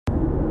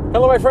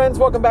Hello, my friends.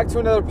 Welcome back to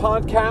another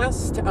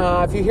podcast.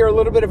 If you hear a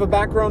little bit of a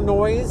background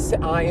noise,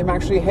 I am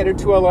actually headed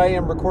to LA.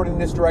 I'm recording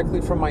this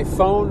directly from my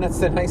phone. That's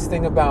the nice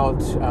thing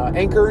about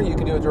Anchor. You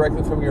can do it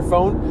directly from your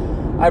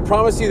phone. I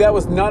promise you that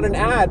was not an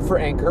ad for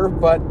Anchor,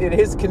 but it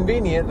is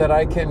convenient that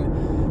I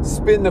can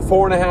spend the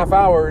 4.5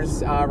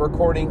 hours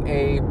recording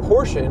a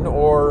portion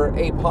or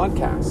a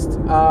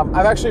podcast.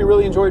 I've actually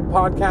really enjoyed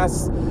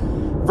podcasts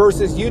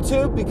versus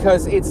YouTube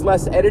because it's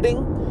less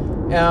editing.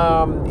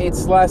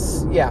 It's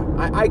less,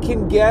 I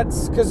can get,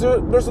 because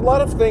there's a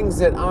lot of things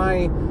that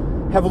I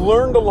have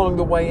learned along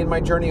the way in my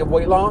journey of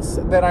weight loss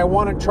that I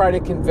want to try to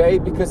convey,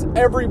 because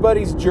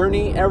everybody's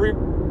journey,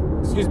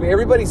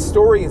 everybody's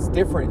story is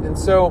different. And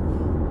so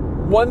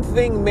one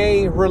thing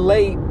may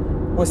relate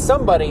with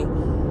somebody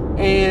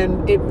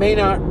and it may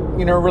not,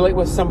 relate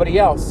with somebody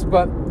else,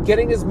 but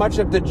getting as much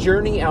of the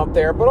journey out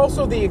there, but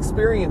also the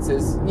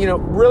experiences,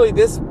 really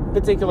this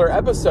particular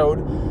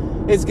episode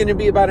is going to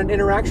be about an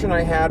interaction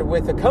I had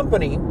with a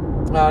company,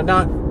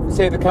 not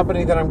say the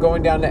company that I'm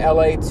going down to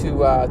LA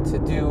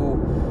to do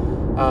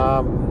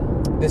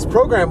this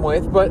program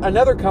with, but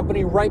another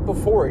company right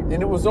before it.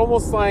 And it was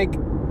almost like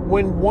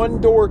when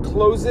one door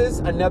closes,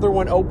 another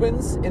one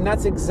opens, and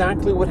that's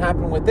exactly what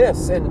happened with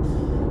this. And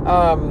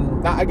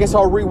I guess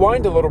I'll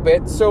rewind a little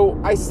bit. So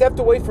I stepped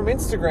away from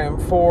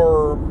Instagram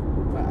for,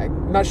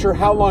 I'm not sure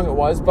how long it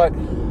was, but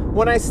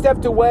when I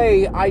stepped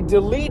away, I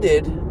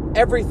deleted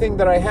everything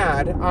that I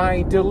had.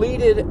 I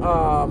deleted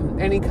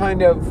any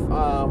kind of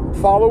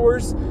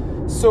followers.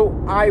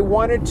 So I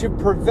wanted to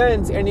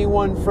prevent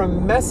anyone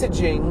from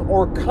messaging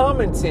or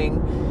commenting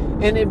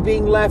and it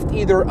being left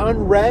either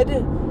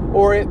unread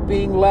or it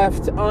being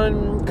left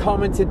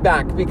uncommented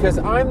back, because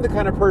I'm the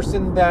kind of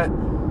person that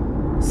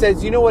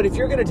says, you know what, if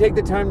you're going to take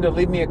the time to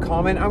leave me a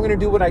comment, I'm going to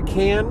do what I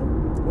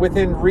can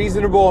within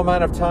reasonable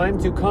amount of time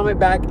to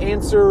comment back,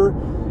 answer,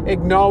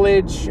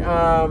 acknowledge,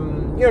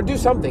 do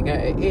something.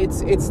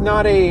 It's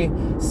not a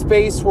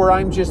space where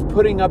I'm just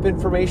putting up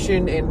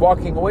information and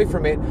walking away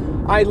from it.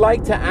 I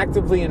like to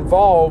actively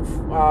involve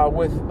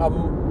with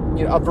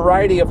a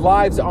variety of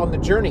lives on the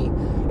journey.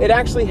 It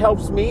actually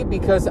helps me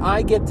because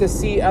I get to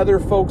see other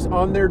folks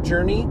on their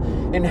journey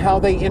and how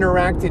they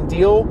interact and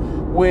deal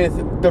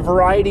with the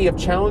variety of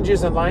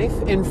challenges in life.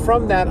 And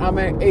from that, I'm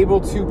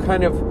able to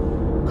kind of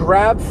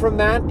grab from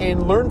that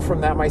and learn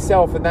from that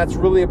myself. And that's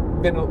really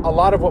been a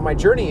lot of what my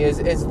journey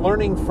is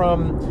learning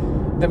from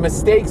the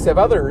mistakes of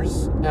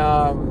others,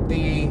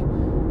 the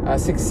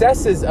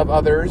successes of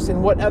others,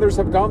 and what others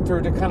have gone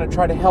through to kind of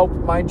try to help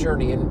my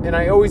journey. And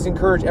I always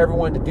encourage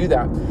everyone to do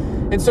that.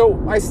 And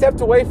so I stepped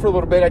away for a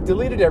little bit. I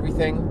deleted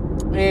everything.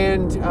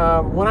 And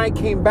when I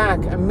came back,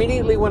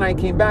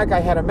 I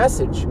had a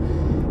message.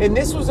 And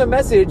this was a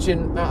message,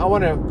 and I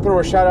want to throw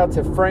a shout out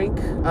to Frank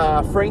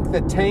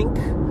the Tank.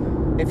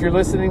 If you're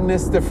listening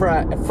to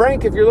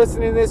Frank, if you're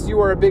listening to this, you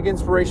are a big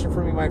inspiration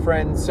for me, my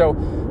friend. So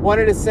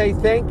wanted to say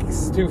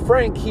thanks to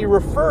Frank. He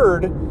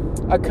referred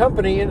a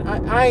company, and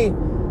I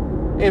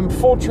am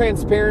full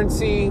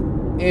transparency.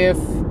 If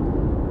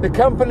the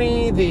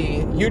company,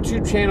 the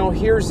YouTube channel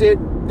hears it,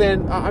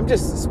 then I'm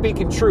just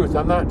speaking truth.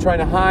 I'm not trying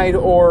to hide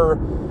or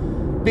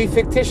be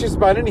fictitious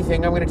about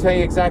anything. I'm going to tell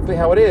you exactly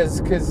how it is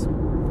because,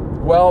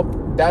 well,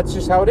 that's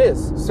just how it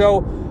is.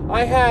 So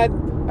I had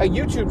a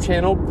YouTube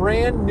channel,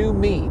 Brand New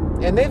Me.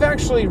 And they've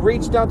actually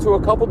reached out to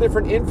a couple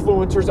different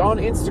influencers on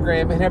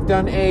Instagram and have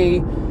done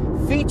a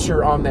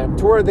feature on them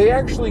to where they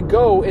actually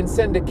go and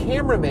send a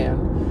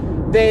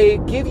cameraman. They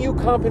give you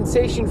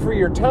compensation for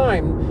your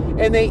time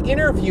and they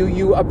interview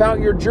you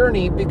about your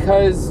journey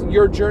because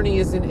your journey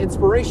is an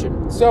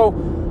inspiration. So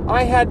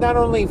I had not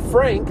only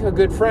Frank, a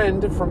good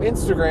friend from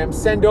Instagram,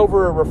 send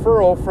over a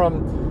referral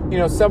from,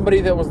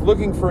 somebody that was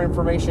looking for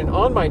information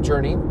on my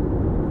journey,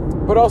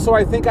 but also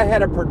I think I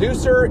had a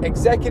producer,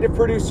 executive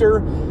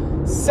producer,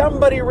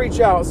 somebody reach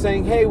out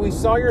saying, hey, we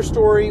saw your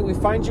story. We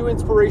find you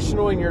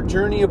inspirational in your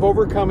journey of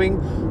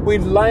overcoming.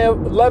 We'd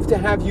love to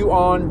have you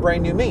on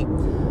Brand New Me.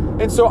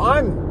 And so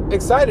I'm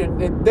excited.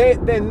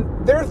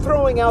 They're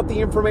throwing out the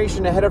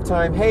information ahead of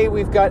time. Hey,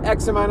 we've got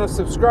X amount of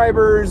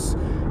subscribers.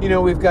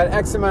 We've got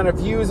X amount of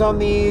views on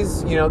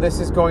these. This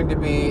is going to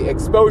be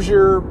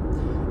exposure.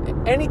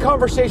 Any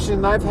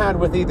conversation I've had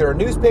with either a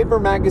newspaper,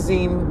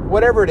 magazine,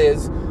 whatever it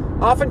is,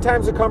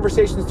 oftentimes the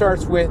conversation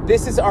starts with,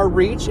 this is our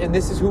reach and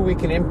this is who we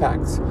can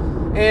impact.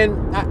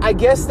 And I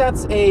guess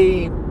that's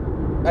a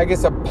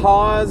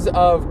pause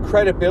of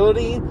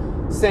credibility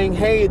saying,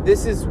 hey,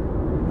 this is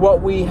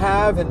what we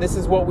have and this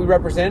is what we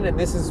represent and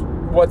this is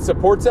what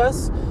supports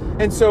us.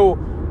 And so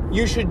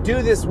you should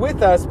do this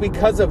with us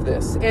because of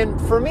this. And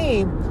for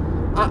me,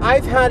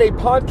 I've had a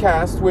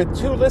podcast with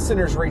 2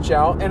 listeners reach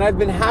out and I've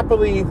been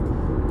happily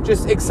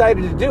just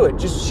excited to do it,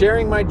 just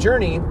sharing my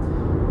journey.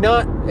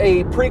 Not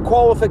a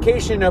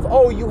pre-qualification of,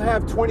 oh, you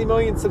have 20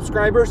 million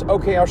subscribers.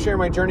 Okay, I'll share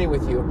my journey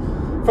with you.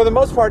 For the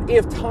most part,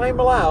 if time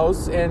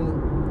allows,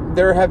 and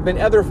there have been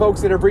other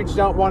folks that have reached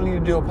out wanting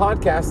to do a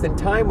podcast, and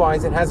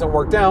time-wise, it hasn't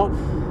worked out.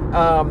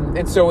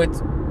 And so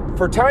it's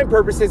for time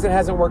purposes, it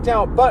hasn't worked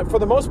out. But for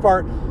the most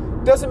part,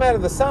 Doesn't matter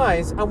the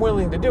size, I'm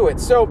willing to do it.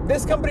 So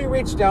this company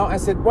reached out. I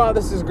said, wow,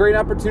 this is a great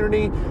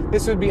opportunity.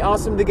 This would be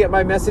awesome to get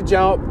my message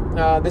out.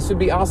 This would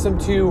be awesome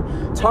to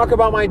talk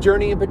about my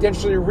journey and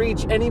potentially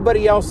reach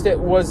anybody else that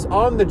was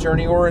on the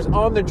journey or is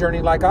on the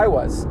journey like I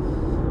was.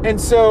 And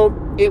so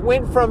it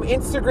went from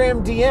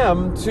Instagram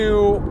DM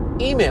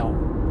to email.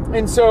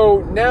 And so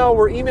now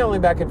we're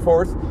emailing back and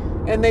forth,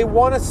 and they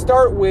want to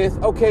start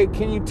with, okay,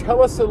 can you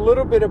tell us a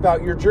little bit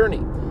about your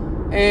journey?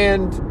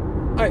 And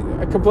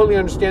I completely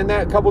understand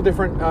that. A couple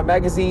different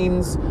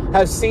magazines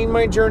have seen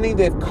my journey.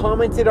 They've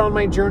commented on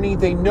my journey.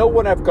 They know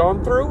what I've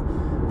gone through,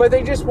 but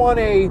they just want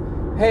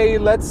hey,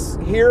 let's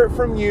hear it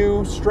from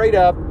you straight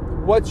up.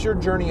 What's your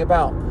journey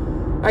about?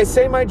 I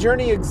say my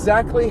journey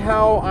exactly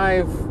how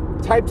I've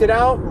typed it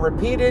out,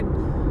 repeated,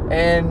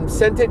 and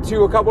sent it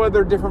to a couple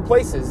other different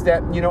places.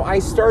 That, I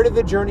started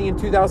the journey in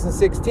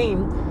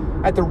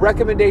 2016 at the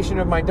recommendation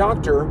of my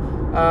doctor.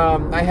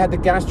 I had the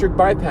gastric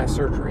bypass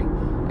surgery.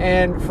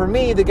 And for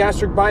me, the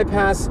gastric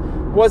bypass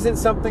wasn't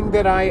something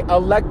that I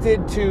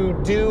elected to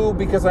do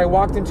because I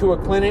walked into a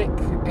clinic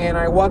and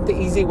I want the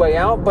easy way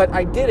out, but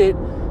I did it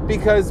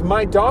because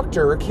my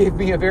doctor gave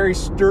me a very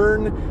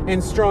stern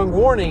and strong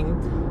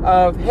warning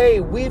of,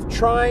 hey, we've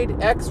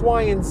tried X,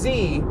 Y, and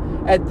Z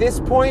at this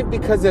point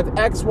because of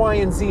X, Y,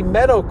 and Z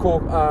medical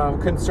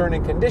concern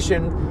and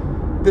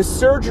condition. The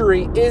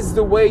surgery is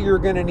the way you're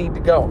going to need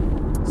to go.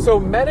 So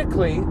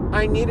medically,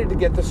 I needed to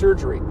get the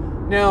surgery.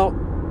 Now,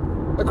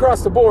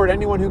 across the board,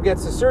 anyone who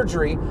gets the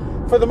surgery,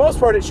 for the most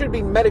part, it should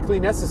be medically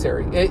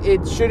necessary.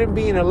 It shouldn't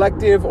be an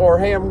elective or,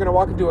 hey, I'm going to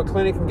walk into a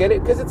clinic and get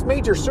it, because it's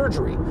major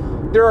surgery.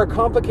 There are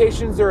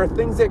complications. There are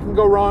things that can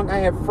go wrong. I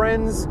have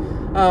friends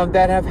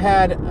that have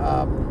had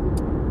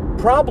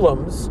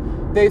problems.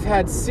 They've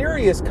had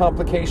serious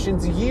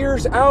complications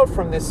years out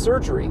from this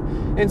surgery.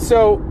 And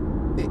so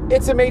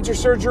it's a major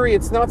surgery.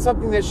 It's not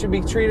something that should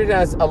be treated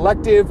as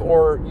elective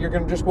or you're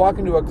going to just walk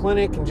into a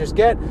clinic and just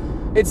get.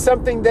 It's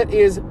something that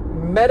is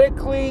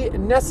medically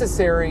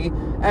necessary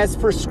as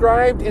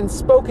prescribed and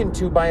spoken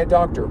to by a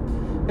doctor.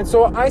 And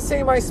so I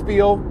say my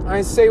spiel,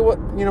 I say what,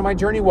 my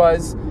journey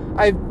was.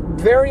 I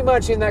very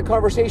much in that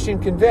conversation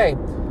convey,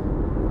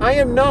 I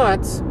am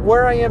not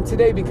where I am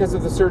today because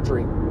of the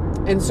surgery.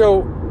 And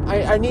so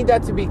I need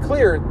that to be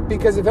clear,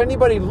 because if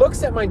anybody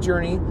looks at my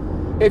journey,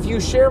 if you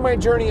share my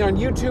journey on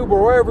YouTube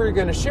or wherever you're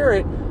going to share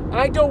it,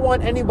 I don't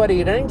want anybody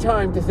at any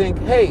time to think,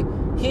 hey,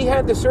 he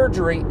had the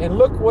surgery and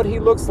look what he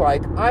looks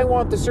like. I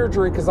want the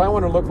surgery because I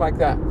want to look like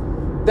that.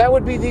 That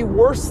would be the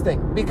worst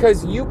thing,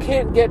 because you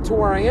can't get to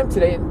where I am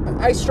today.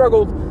 And I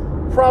struggled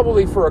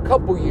probably for a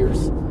couple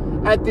years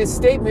at this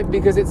statement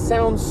because it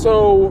sounds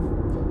so,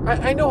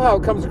 I know how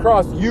it comes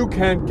across. You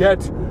can't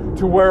get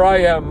to where I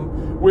am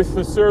with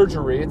the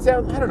surgery. It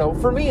sounds, I don't know,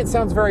 for me it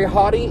sounds very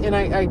haughty,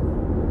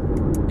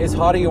 and is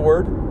haughty a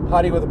word?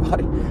 Haughty with a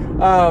body.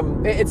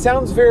 It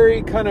sounds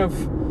very kind of,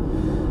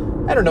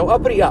 I don't know,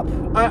 uppity up.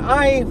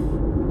 I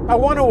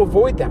want to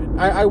avoid that.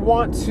 I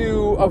want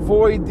to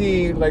avoid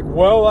the,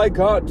 I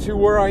got to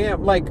where I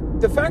am.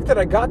 The fact that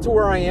I got to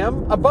where I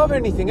am, above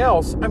anything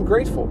else, I'm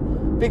grateful.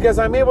 Because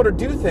I'm able to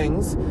do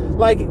things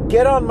like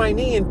get on my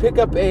knee and pick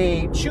up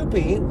a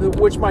Chupi,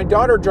 which my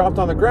daughter dropped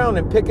on the ground,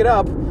 and pick it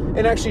up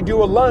and actually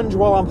do a lunge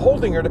while I'm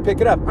holding her to pick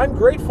it up. I'm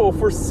grateful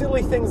for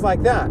silly things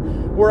like that,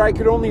 where I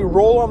could only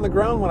roll on the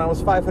ground when I was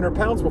 500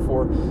 pounds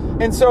before.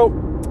 And so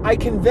I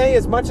convey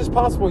as much as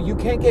possible, you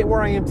can't get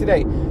where I am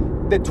today.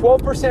 The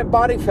 12%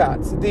 body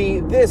fat,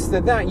 the this,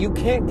 the that, you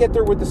can't get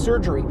there with the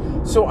surgery.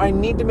 So I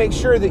need to make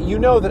sure that you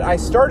know that I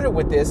started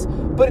with this,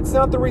 but it's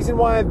not the reason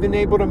why I've been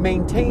able to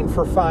maintain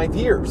for 5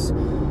 years.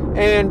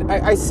 And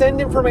I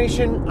send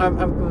information,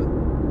 I'm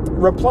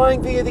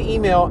replying via the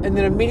email, and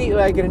then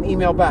immediately I get an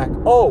email back.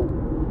 Oh,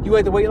 you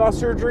had the weight loss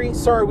surgery?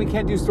 Sorry, we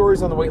can't do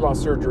stories on the weight loss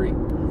surgery.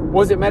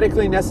 Was it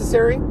medically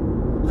necessary?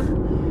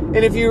 And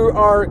if you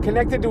are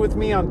connected with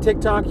me on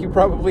TikTok, you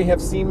probably have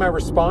seen my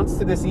response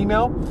to this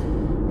email.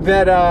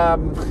 That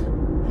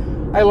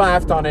I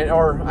laughed on it,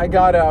 or I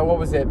got, what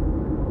was it?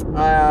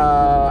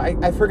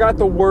 I forgot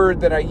the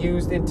word that I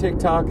used in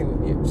TikTok,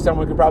 and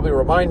someone could probably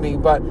remind me,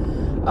 but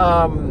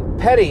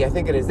petty, I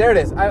think it is. There it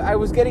is. I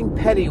was getting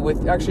petty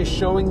with actually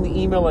showing the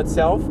email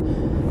itself,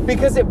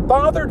 because it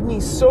bothered me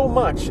so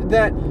much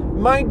that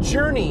my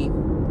journey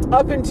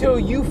up until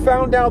you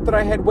found out that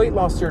I had weight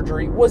loss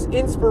surgery was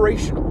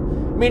inspirational.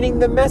 Meaning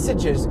the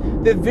messages,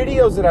 the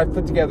videos that I've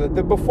put together,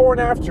 the before and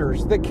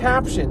afters, the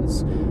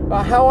captions,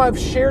 how I've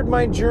shared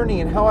my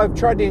journey and how I've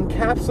tried to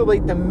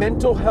encapsulate the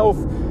mental health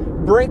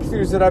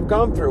breakthroughs that I've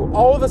gone through.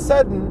 All of a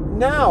sudden,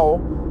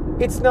 now,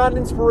 it's not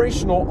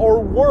inspirational or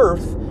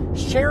worth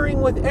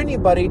sharing with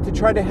anybody to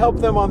try to help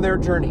them on their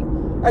journey.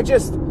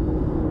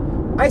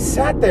 I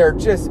sat there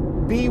just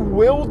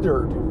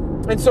bewildered.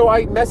 And so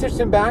I messaged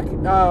him back.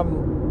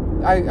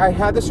 I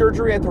had the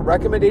surgery at the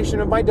recommendation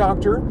of my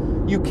doctor.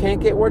 You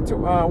can't get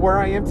where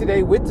I am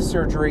today with the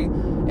surgery.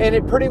 And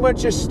it pretty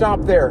much just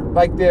stopped there.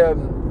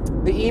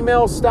 The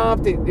email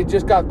stopped. It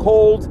just got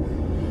cold.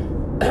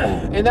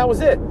 And that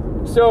was it.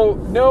 So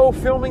no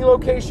filming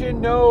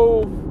location,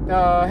 no,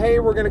 hey,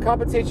 we're going to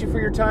compensate you for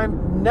your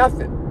time.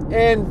 nothing.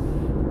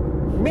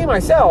 And me,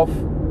 myself,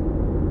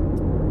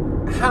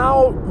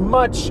 how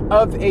much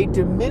of a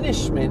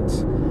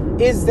diminishment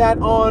is that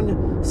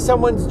on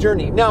someone's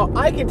journey? Now,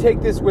 I can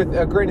take this with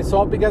a grain of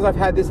salt because I've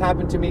had this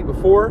happen to me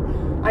before.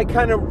 I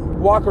kind of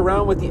walk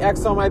around with the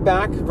X on my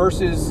back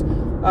versus,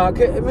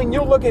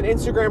 you'll look at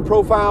Instagram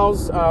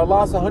profiles,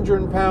 lost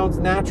 100 pounds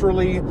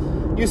naturally.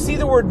 You see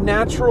the word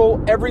natural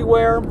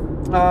everywhere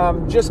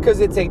just because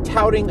it's a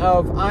touting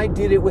of, I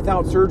did it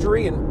without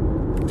surgery,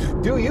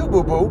 and do you,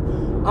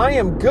 boo-boo. I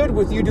am good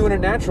with you doing it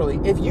naturally.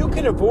 If you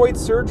can avoid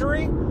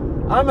surgery,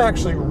 I'm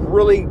actually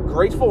really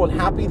grateful and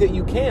happy that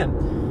you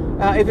can.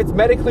 If it's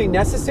medically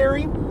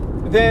necessary,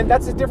 then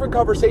that's a different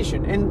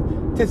conversation.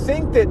 And to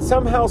think that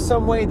somehow,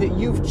 some way that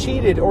you've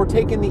cheated or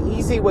taken the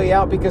easy way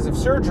out because of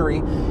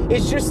surgery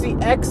is just the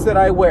X that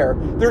I wear.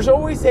 There's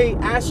always a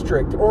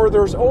asterisk or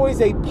there's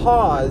always a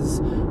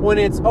pause when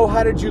it's, oh,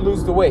 how did you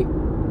lose the weight?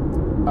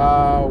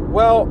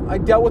 Well, I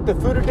dealt with the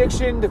food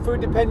addiction, the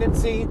food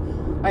dependency.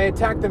 I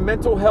attacked the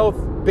mental health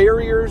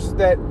barriers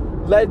that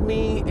led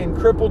me and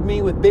crippled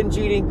me with binge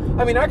eating.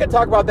 I mean, I could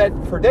talk about that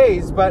for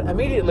days, but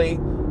immediately,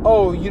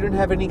 oh, you didn't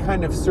have any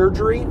kind of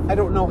surgery? I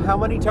don't know how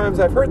many times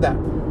I've heard that.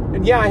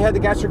 And yeah, I had the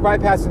gastric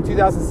bypass in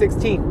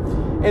 2016.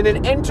 And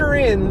then enter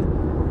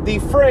in the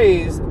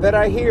phrase that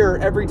I hear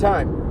every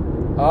time.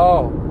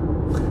 Oh.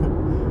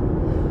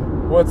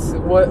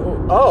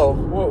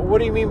 What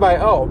do you mean by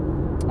oh?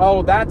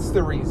 Oh, that's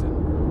the reason.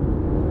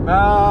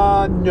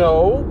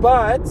 No,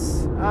 but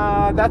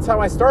that's how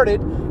I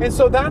started. And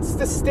so that's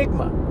the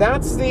stigma.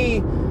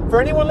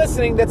 For anyone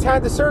listening that's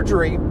had the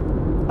surgery,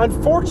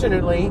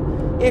 unfortunately,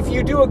 if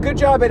you do a good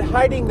job at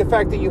hiding the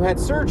fact that you had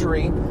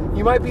surgery,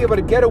 you might be able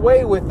to get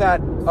away with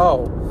that,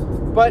 oh.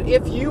 But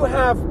if you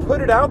have put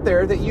it out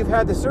there that you've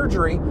had the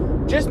surgery,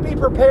 just be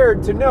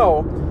prepared to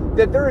know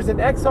that there is an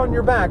X on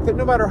your back, that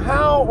no matter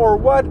how or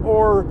what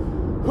or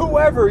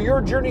whoever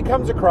your journey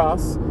comes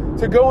across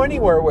to go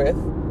anywhere with,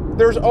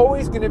 there's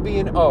always going to be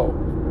an O.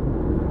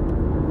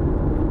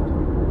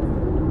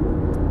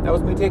 That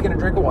was me taking a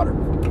drink of water.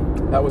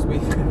 That was me.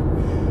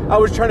 I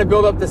was trying to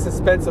build up the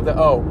suspense of the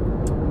O.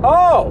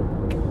 Oh!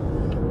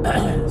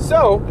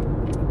 So,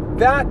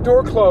 that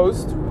door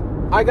closed.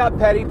 I got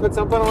petty, put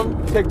something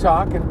on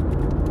TikTok,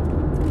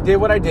 and did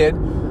what I did.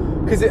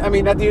 Because, at the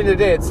end of the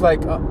day, it's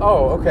like,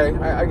 okay,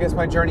 I guess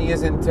my journey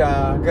isn't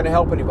going to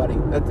help anybody.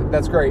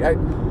 That's great.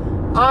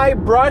 I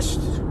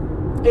brushed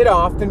it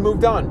off and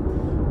moved on.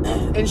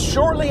 And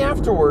shortly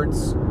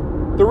afterwards,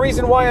 the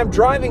reason why I'm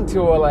driving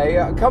to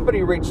LA, a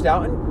company reached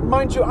out, and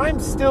mind you, I'm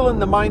still in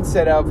the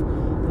mindset of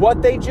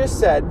what they just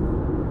said.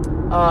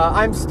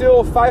 I'm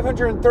still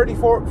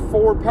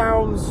 534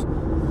 pounds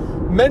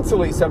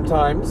mentally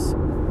sometimes,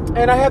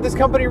 and I have this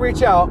company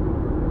reach out,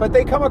 but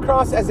they come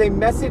across as a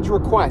message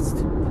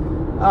request.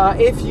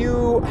 If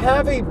you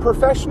have a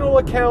professional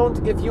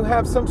account, if you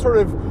have some sort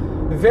of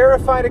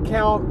verified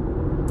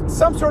account,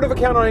 some sort of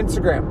account on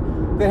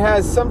Instagram that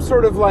has some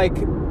sort of like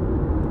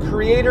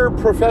creator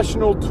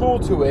professional tool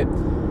to it,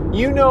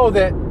 you know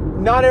that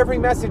not every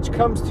message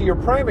comes to your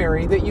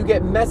primary, that you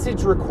get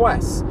message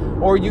requests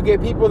or you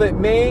get people that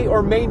may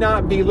or may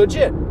not be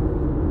legit.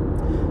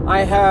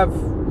 I have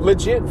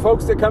legit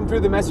folks that come through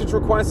the message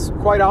requests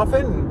quite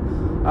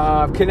often.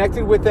 I've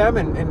connected with them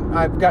and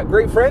I've got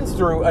great friends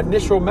through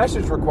initial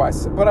message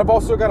requests, but I've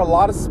also got a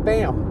lot of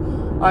spam.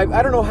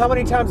 I don't know how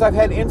many times I've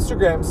had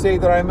Instagram say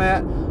that I'm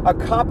at a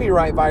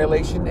copyright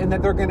violation and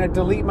that they're going to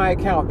delete my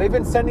account. They've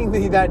been sending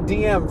me that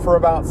DM for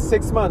about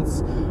 6 months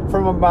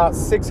from about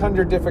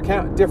 600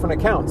 different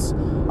accounts.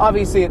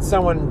 Obviously, it's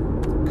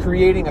someone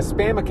creating a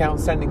spam account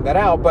sending that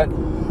out, but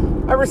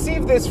I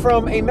received this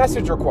from a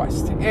message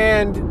request,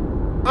 and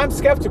I'm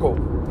skeptical.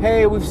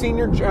 Hey, we've seen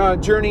your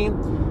journey.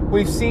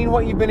 We've seen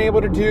what you've been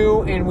able to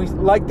do, and we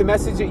like the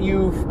message that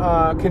you've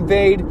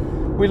conveyed.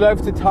 We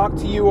love to talk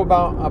to you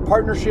about a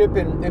partnership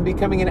and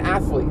becoming an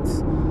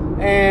athlete.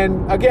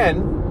 And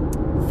again,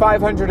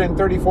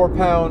 534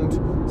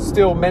 pound,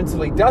 still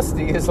mentally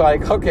dusty is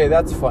like, okay,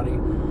 that's funny.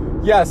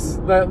 Yes,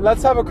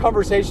 let's have a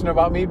conversation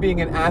about me being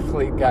an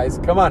athlete, guys.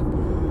 Come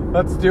on,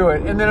 let's do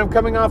it. And then I'm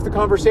coming off the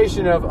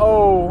conversation of,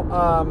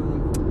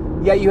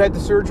 yeah, you had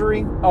the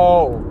surgery.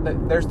 Oh,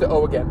 there's the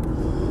O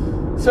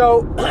again.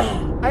 So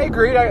I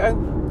agreed. I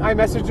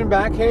messaged him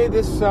back. Hey,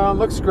 this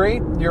looks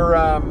great.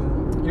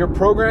 Your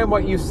program,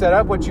 what you set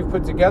up, what you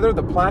put together,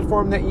 the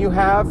platform that you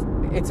have,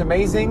 it's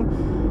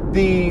amazing.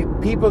 The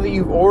people that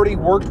you've already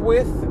worked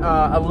with,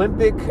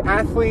 Olympic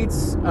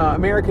athletes,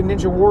 American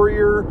Ninja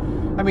Warrior,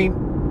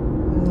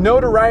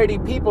 notoriety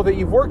people that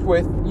you've worked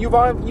with, you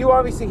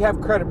obviously have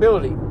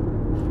credibility.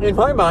 In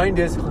my mind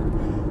is,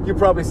 you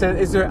probably sent,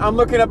 I'm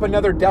looking up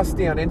another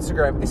Dusty on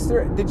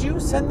Instagram. Did you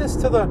send this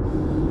to the...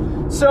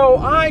 So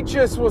I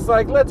just was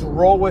like, let's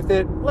roll with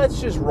it.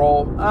 Let's just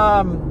roll.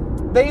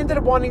 They ended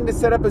up wanting to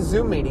set up a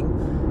Zoom meeting,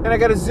 and I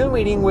got a Zoom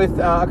meeting with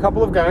a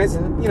couple of guys,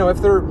 and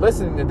if they're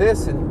listening to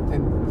this and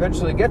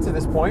eventually get to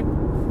this point,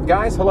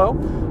 guys, hello.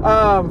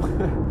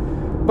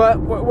 But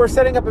we're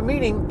setting up a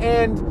meeting,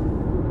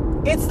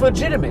 and it's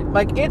legitimate.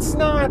 Like, it's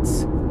not,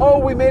 oh,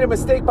 we made a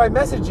mistake by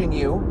messaging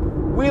you.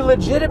 We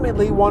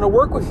legitimately want to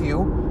work with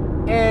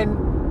you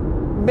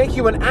and make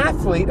you an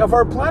athlete of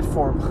our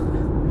platform.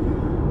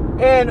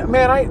 And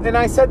man,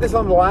 I said this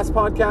on the last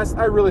podcast.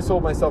 I really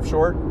sold myself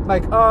short.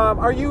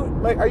 Are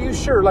you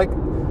sure?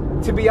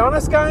 To be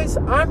honest, guys,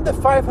 I'm the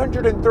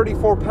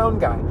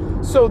 534-pound guy.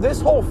 So this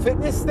whole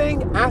fitness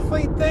thing,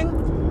 athlete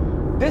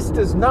thing, this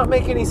does not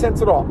make any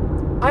sense at all.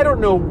 I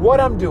don't know what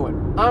I'm doing.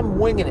 I'm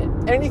winging it.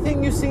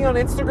 Anything you see on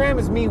Instagram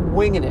is me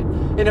winging it.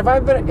 And if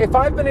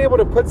I've been able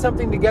to put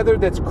something together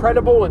that's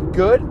credible and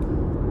good,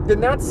 then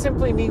that's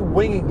simply me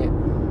winging it.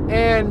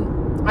 And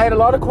I had a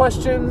lot of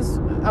questions.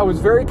 I was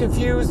very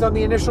confused on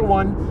the initial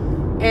one.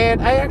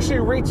 And I actually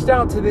reached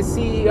out to the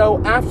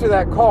CEO after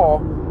that call,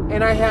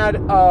 and I had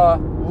a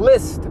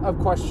list of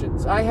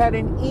questions. I had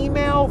an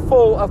email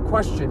full of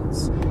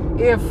questions.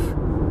 I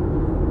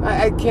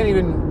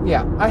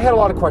had a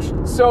lot of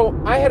questions. So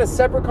I had a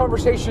separate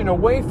conversation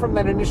away from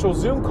that initial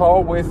Zoom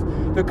call with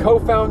the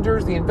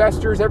co-founders, the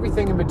investors,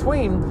 everything in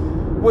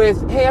between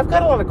with, hey, I've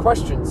got a lot of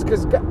questions.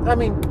 Because,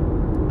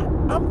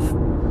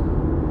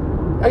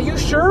 are you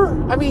sure?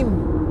 I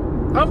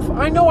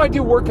know I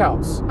do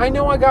workouts. I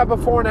know I got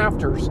before and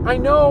afters. I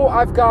know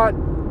I've got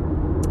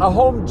a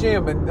home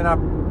gym and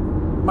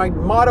my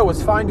motto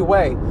is find a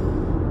way.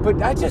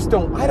 But I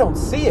don't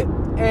see it.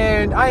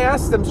 And I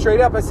asked them straight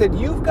up, I said,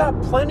 you've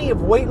got plenty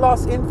of weight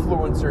loss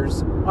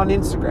influencers on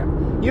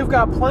Instagram. You've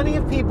got plenty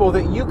of people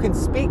that you can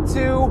speak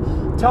to,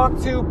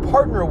 talk to,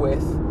 partner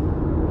with.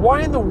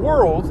 Why in the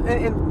world,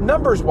 and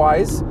numbers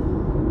wise,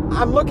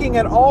 I'm looking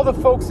at all the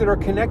folks that are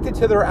connected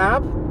to their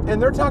app,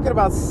 and they're talking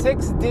about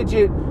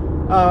 6-digit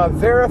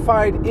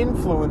verified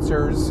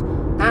influencers,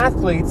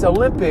 athletes,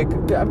 Olympic,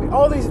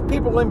 all these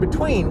people in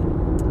between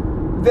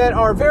that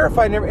are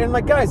verified.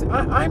 And guys,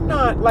 I'm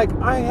not,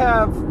 I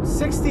have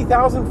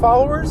 60,000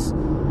 followers,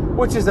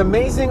 which is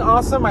amazing,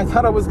 awesome. I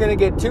thought I was going to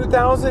get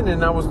 2,000,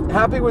 and I was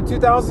happy with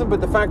 2,000,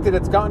 but the fact that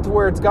it's gotten to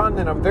where it's gotten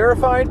and I'm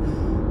verified,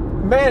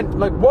 man,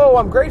 whoa,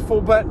 I'm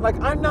grateful, but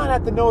I'm not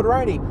at the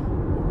notoriety.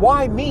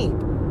 Why me?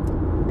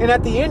 And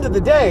at the end of the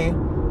day,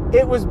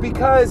 it was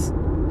because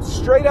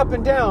straight up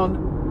and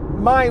down,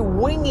 my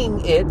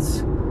winging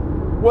it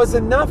was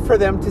enough for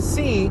them to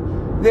see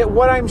that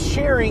what I'm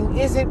sharing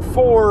isn't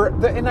for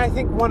the, and I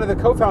think one of the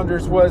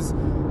co-founders was,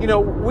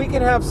 we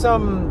can have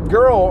some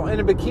girl in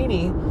a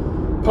bikini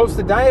post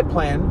a diet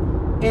plan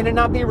and it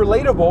not be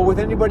relatable with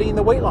anybody in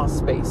the weight loss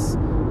space.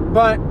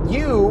 But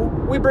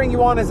we bring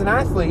you on as an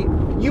athlete,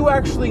 you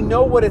actually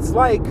know what it's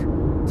like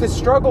to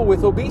struggle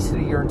with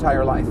obesity your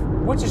entire life,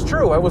 which is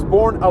true. I was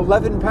born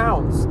 11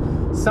 pounds,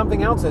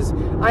 something ounces.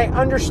 I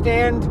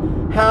understand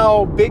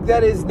how big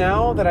that is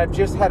now that I've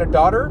just had a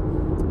daughter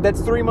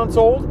that's 3 months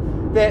old,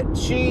 that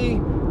she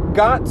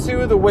got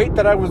to the weight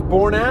that I was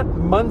born at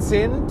months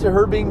into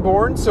her being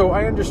born. So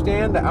I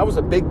understand that I was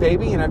a big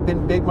baby and I've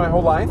been big my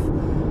whole life.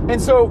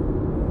 And so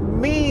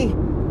me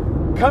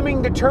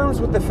coming to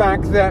terms with the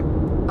fact that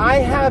I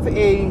have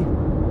a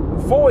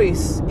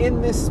voice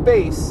in this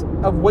space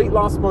of weight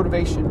loss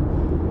motivation.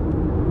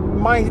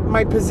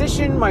 My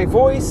position, my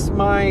voice,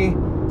 my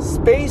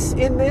space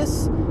in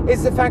this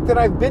is the fact that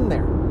I've been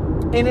there.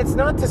 And it's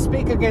not to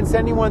speak against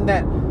anyone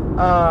that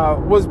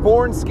was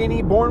born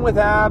skinny, born with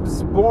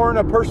abs, born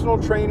a personal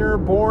trainer,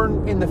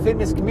 born in the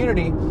fitness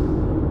community.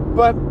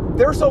 But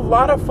there's a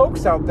lot of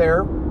folks out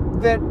there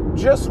that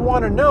just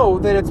want to know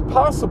that it's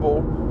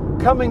possible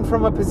coming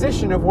from a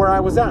position of where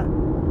I was at.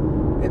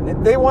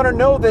 They want to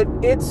know that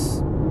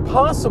it's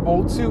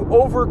possible to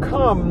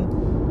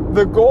overcome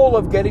the goal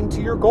of getting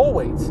to your goal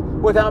weight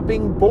without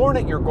being born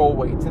at your goal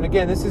weight. And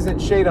again, this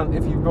isn't shade on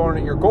if you're born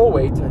at your goal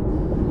weight.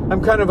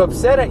 I'm kind of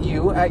upset at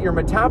you, at your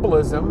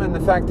metabolism and the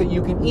fact that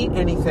you can eat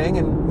anything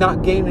and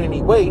not gain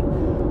any weight.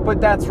 But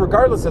that's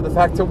regardless of the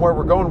fact of where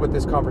we're going with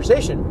this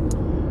conversation.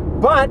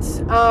 But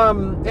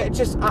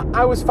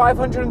I was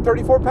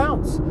 534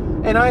 pounds.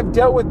 And I've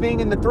dealt with being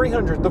in the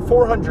 300s, the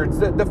 400s,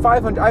 the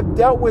 500. I've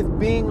dealt with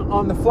being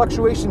on the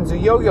fluctuations, the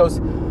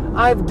yo-yos.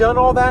 I've done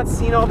all that,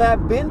 seen all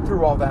that, been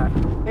through all that.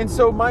 And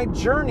so my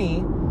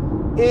journey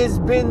has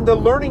been the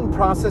learning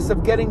process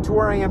of getting to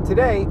where I am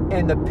today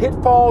and the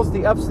pitfalls,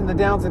 the ups and the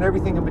downs and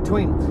everything in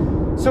between.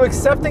 So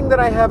accepting that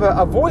I have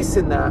a voice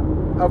in that,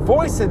 a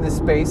voice in this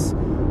space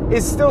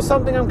is still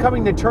something I'm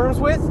coming to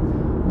terms with,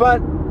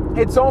 but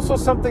it's also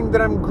something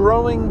that I'm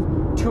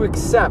growing to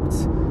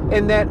accept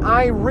and that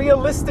I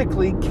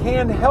realistically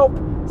can help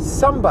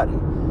somebody.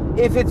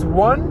 If it's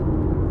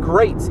one,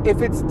 great.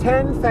 If it's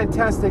 10,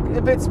 fantastic.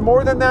 If it's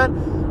more than that,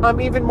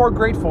 I'm even more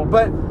grateful.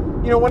 But,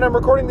 when I'm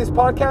recording this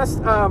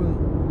podcast,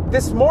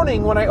 this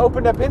morning when I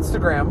opened up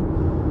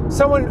Instagram,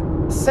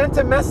 someone sent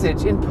a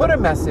message and put a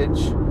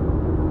message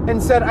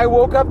and said, I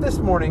woke up this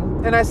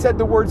morning and I said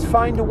the words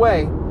find a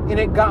way and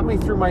it got me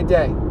through my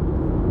day.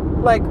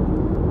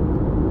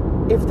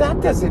 If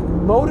that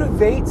doesn't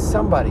motivate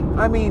somebody,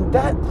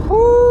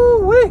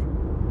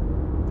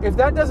 if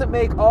that doesn't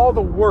make all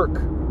the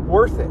work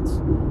worth it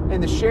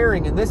and the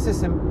sharing and this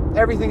and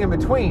everything in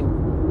between,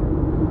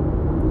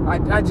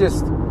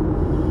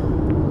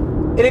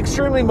 it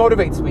extremely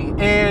motivates me,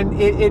 and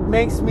it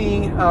makes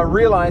me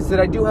realize that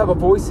I do have a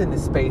voice in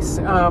this space.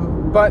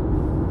 But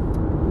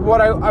what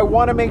I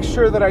want to make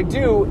sure that I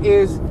do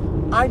is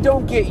I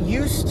don't get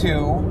used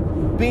to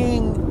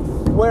being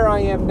where I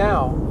am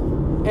now,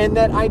 and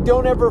that I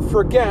don't ever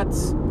forget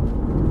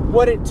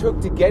what it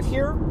took to get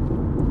here,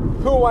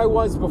 who I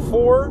was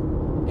before,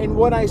 and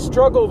what I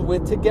struggled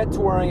with to get to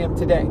where I am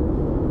today.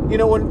 You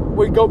know, when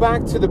we go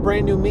back to the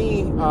Brand New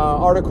Me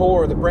article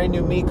or the Brand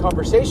New Me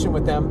conversation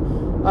with them,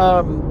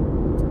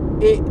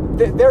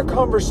 their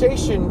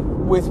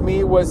conversation with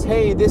me was,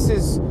 hey, this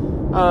is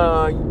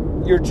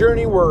your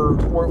journey.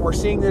 We're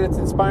seeing that it's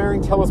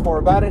inspiring. Tell us more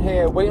about it. Hey,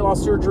 I had weight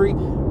loss surgery.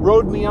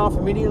 Rode me off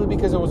immediately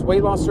because it was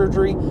weight loss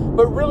surgery.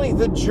 But really,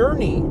 the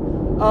journey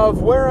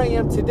of where I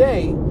am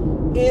today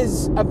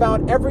is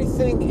about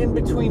everything in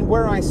between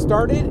where I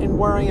started and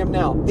where I am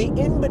now. The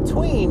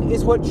in-between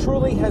is what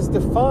truly has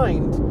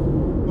defined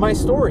my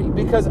story,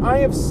 because I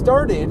have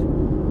started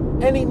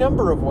any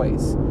number of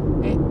ways.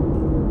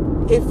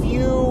 If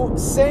you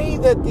say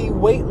that the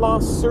weight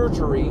loss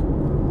surgery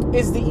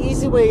is the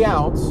easy way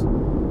out,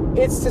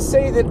 it's to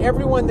say that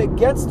everyone that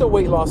gets the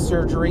weight loss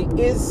surgery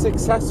is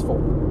successful.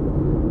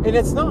 And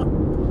it's not.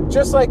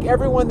 Just like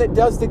everyone that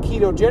does the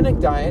ketogenic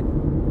diet,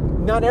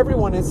 not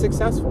everyone is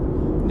successful.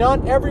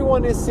 Not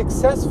everyone is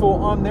successful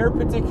on their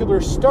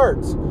particular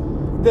start.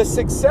 The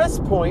success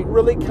point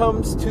really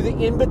comes to the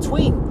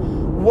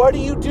in-between. What do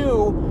you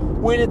do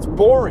when it's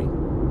boring?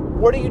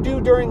 What do you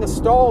do during a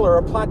stall or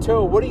a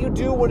plateau? What do you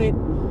do when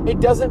it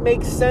doesn't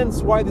make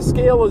sense why the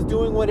scale is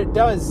doing what it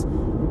does?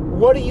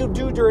 What do you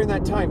do during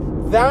that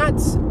time?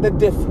 That's the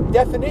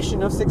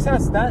definition of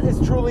success. That is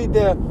truly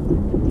the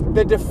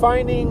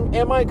defining,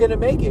 am I going to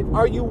make it?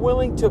 Are you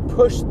willing to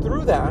push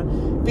through that,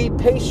 be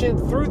patient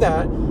through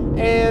that,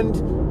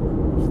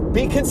 and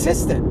be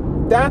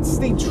consistent? That's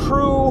the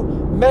true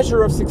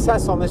measure of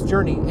success on this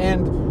journey.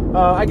 And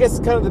I guess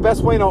kind of the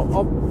best way, and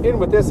I'll end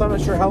with this. I'm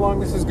not sure how long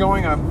this is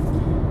going. I'm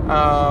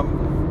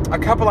a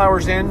couple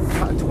hours in,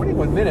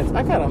 21 minutes.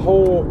 I got a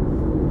whole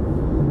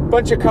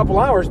bunch of couple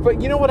hours. But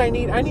you know what I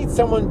need? I need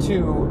someone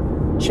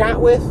to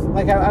chat with.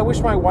 Like, I wish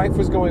my wife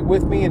was going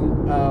with me,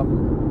 and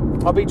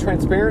I'll be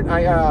transparent.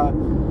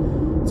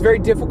 It's very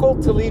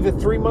difficult to leave a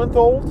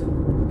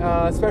 3-month-old,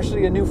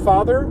 especially a new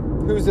father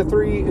who's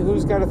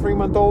got a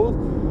 3-month-old.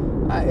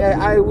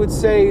 I would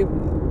say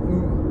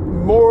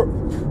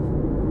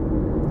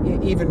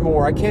even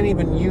more. I can't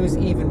even use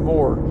even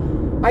more.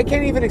 I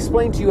can't even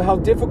explain to you how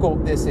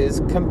difficult this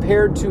is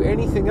compared to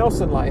anything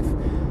else in life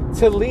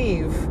to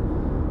leave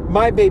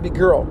my baby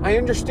girl. I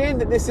understand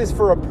that this is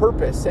for a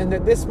purpose and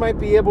that this might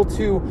be able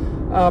to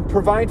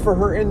provide for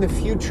her in the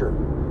future.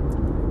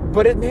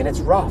 But it's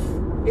rough.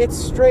 It's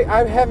straight.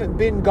 I haven't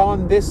been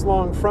gone this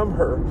long from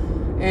her.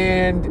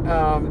 And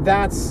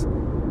that's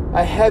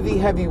a heavy,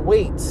 heavy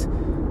weight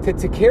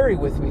to carry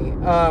with me.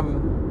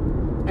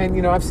 And,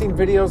 you know, I've seen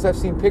videos, I've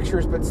seen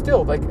pictures, but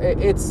still, like,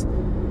 it's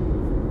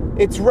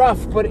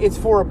rough, but it's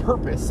for a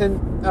purpose.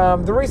 And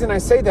the reason I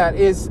say that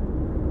is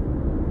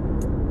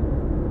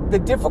the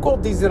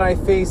difficulties that I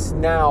face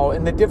now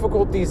and the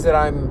difficulties that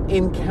I'm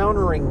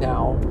encountering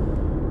now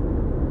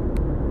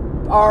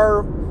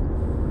are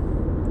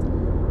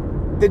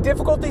the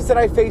difficulties that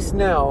I face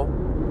now.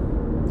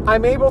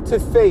 I'm able to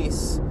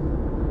face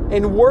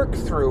and work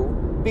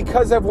through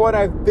because of what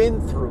I've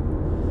been through.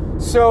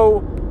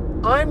 So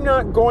I'm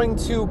not going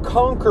to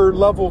conquer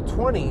level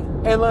 20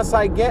 unless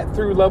I get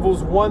through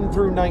levels 1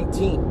 through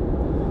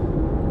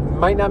 19.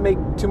 Might not make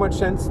too much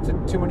sense to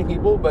too many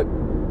people, but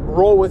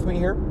roll with me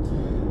here.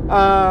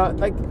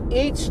 Like,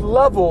 each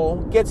level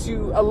gets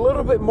you a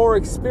little bit more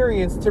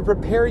experience to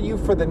prepare you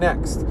for the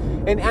next.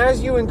 And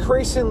as you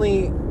increase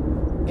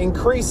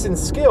in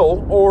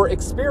skill or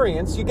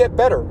experience, you get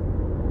better.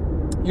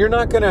 You're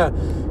not going to,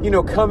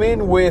 come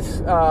in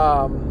with,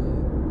 a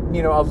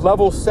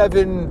level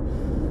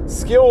 7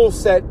 skill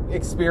set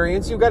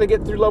experience. You've got to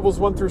get through levels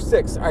 1 through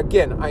 6.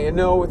 Again, I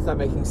know it's not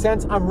making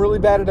sense. I'm really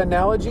bad at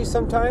analogy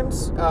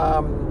sometimes,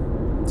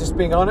 just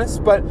being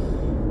honest. But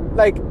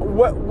like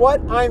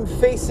what I'm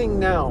facing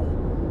now,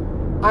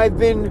 I've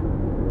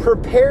been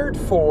prepared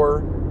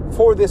for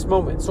this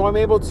moment. So I'm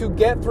able to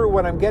get through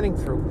what I'm getting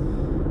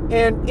through.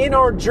 And in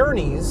our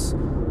journeys,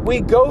 we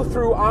go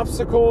through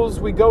obstacles,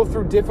 we go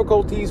through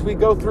difficulties, we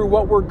go through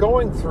what we're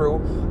going through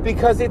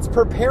because it's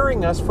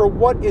preparing us for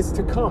what is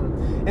to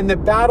come and the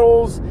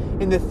battles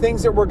and the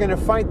things that we're going to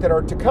fight that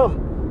are to come.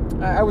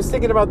 I was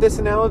thinking about this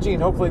analogy,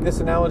 and hopefully this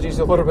analogy is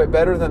a little bit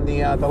better than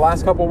the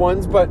last couple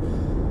ones, but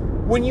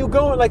when you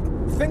go, like,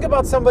 think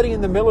about somebody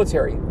in the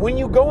military. When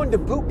you go into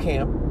boot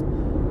camp,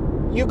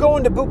 you go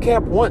into boot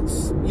camp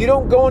once. You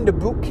don't go into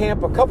boot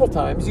camp a couple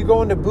times. You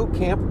go into boot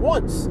camp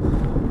once.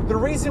 The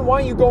reason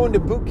why you go into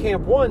boot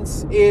camp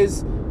once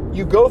is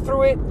you go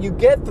through it, you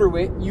get through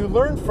it, you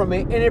learn from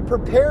it, and it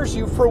prepares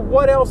you for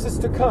what else is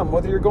to come.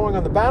 Whether you're going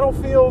on the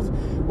battlefield,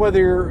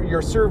 whether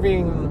you're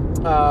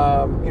serving,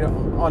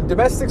 on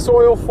domestic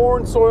soil,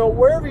 foreign soil,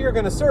 wherever you're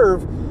going to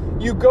serve,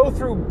 you go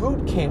through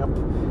boot camp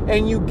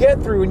and you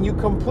get through and you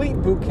complete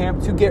boot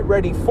camp to get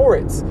ready for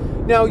it.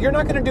 Now, you're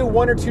not going to do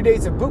 1 or 2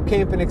 days of boot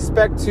camp and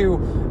expect to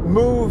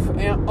move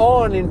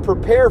on and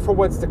prepare for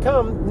what's to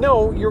come.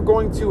 No, you're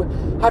going to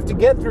have to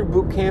get through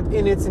boot camp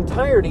in its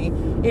entirety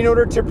in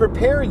order to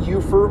prepare you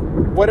for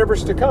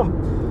whatever's to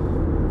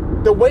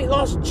come. The weight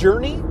loss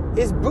journey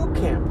is boot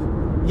camp.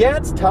 Yeah,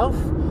 it's tough.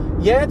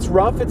 Yeah, it's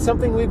rough. It's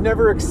something we've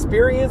never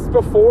experienced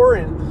before,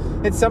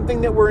 and it's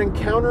something that we're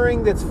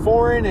encountering that's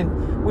foreign,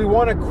 and we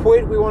want to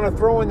quit, we want to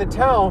throw in the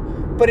towel,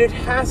 but it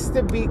has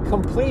to be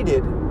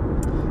completed.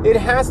 It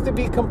has to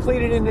be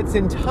completed in its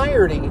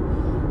entirety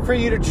for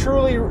you to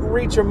truly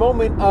reach a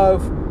moment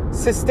of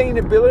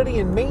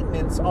sustainability and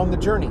maintenance on the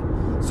journey.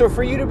 So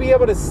for you to be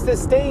able to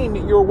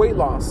sustain your weight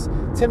loss,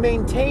 to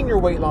maintain your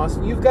weight loss,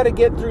 you've got to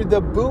get through the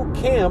boot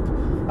camp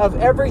of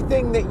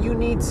everything that you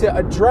need to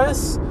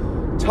address,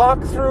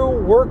 talk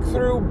through, work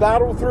through,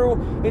 battle through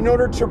in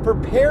order to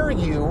prepare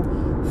you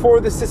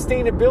for the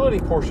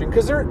sustainability portion.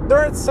 Because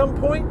there at some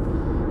point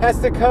has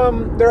to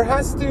come,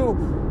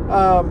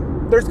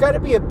 there's got to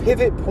be a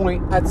pivot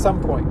point at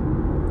some point.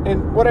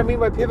 And what I mean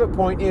by pivot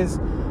point is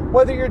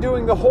whether you're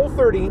doing the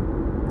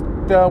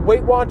Whole30, the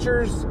Weight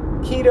Watchers,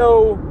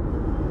 keto,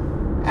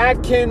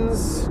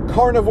 Atkins,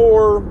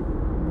 carnivore,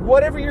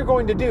 whatever you're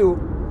going to do,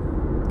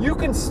 you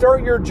can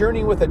start your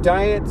journey with a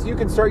diet, you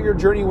can start your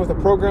journey with a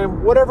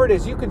program, whatever it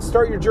is, you can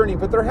start your journey,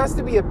 but there has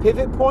to be a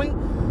pivot point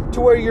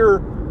to where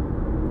you're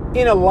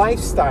in a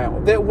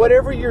lifestyle, that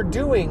whatever you're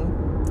doing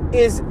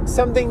is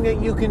something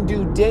that you can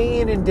do day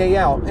in and day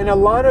out. And a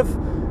lot of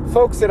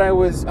folks that I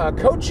was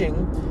coaching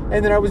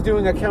and that I was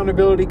doing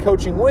accountability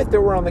coaching with that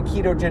were on the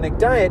ketogenic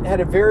diet had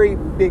a very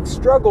big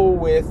struggle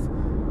with,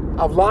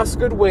 I've lost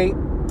good weight,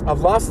 I've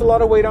lost a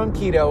lot of weight on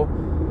keto,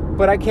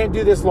 but I can't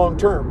do this long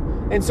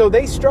term. And so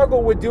they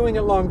struggle with doing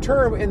it long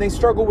term, and they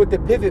struggle with the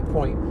pivot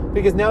point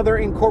because now they're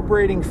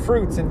incorporating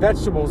fruits and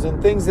vegetables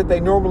and things that they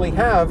normally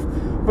have,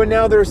 but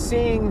now they're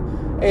seeing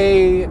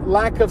a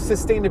lack of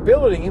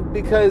sustainability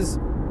because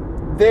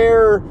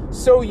they're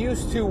so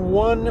used to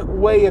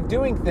one way of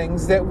doing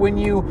things that when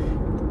you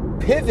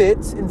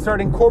pivot and start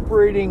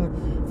incorporating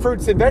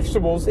fruits and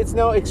vegetables, it's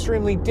now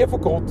extremely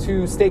difficult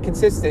to stay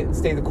consistent and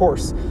stay the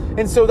course.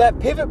 And so that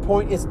pivot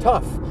point is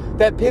tough.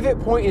 That pivot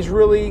point is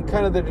really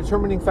kind of the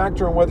determining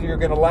factor on whether you're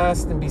going to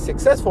last and be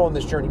successful in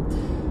this journey.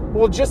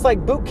 Well, just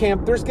like boot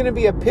camp, there's going to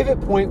be a pivot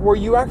point where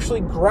you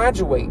actually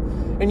graduate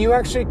and you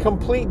actually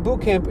complete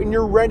boot camp and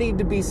you're ready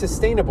to be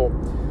sustainable.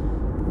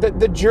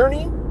 The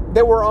journey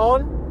that we're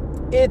on,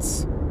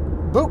 it's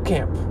boot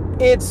camp.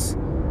 It's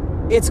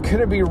going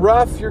to be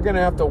rough. You're going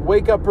to have to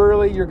wake up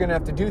early. You're going to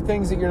have to do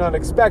things that you're not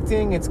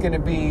expecting. It's going to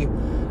be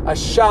a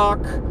shock,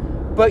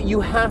 but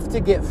you have to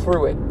get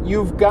through it.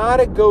 You've got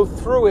to go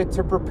through it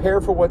to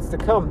prepare for what's to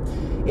come.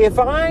 If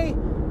I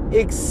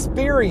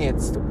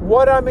experienced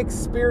what I'm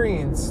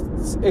experiencing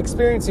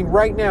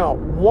right now,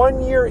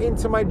 1 year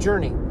into my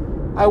journey,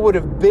 I would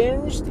have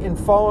binged and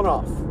fallen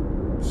off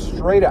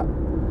straight up.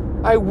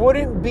 I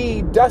wouldn't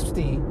be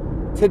Dusty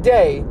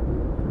today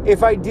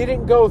if I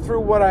didn't go through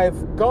what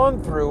I've gone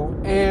through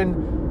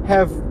and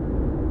have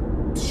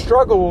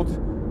struggled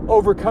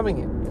overcoming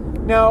it.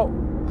 Now,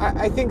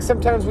 I think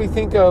sometimes we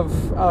think of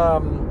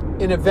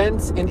an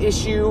event, an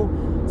issue,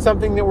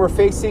 something that we're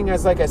facing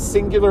as like a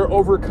singular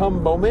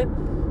overcome moment,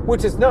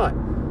 which is not.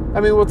 I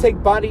mean, we'll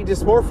take body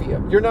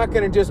dysmorphia. You're not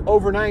going to just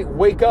overnight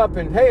wake up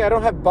and, hey, I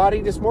don't have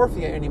body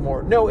dysmorphia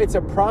anymore. No, it's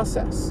a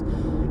process.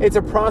 It's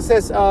a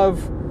process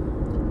of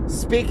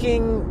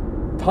speaking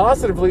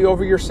positively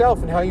over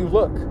yourself and how you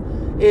look.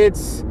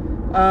 It's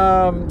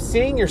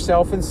seeing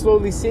yourself and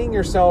slowly seeing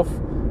yourself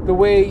the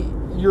way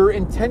you're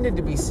intended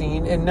to be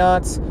seen and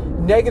not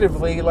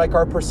negatively like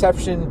our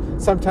perception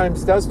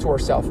sometimes does to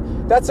ourselves.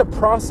 That's a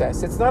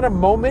process. It's not a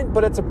moment,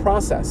 but it's a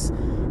process.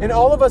 And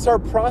all of us are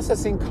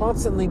processing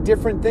constantly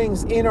different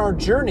things in our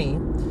journey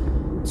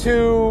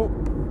to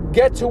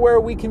get to where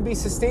we can be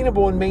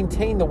sustainable and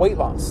maintain the weight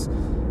loss.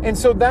 And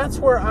so that's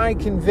where I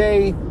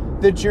convey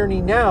the journey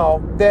now,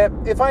 that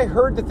if I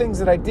heard the things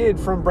that I did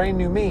from Brand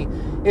New Me,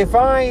 if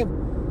I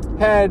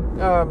had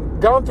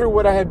gone through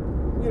what I had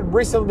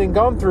recently been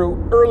gone through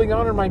early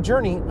on in my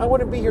journey, I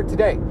wouldn't be here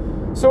today.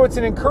 So it's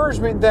an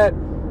encouragement that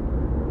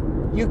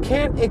you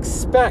can't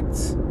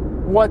expect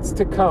what's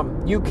to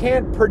come. You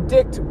can't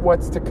predict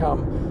what's to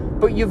come,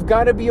 but you've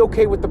got to be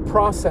okay with the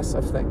process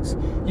of things.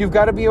 You've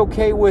got to be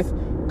okay with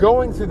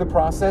going through the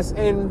process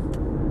and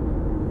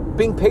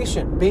being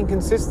patient, being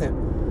consistent,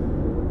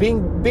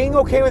 being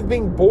okay with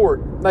being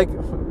bored. Like,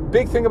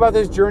 big thing about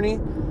this journey,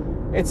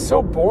 it's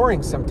so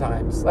boring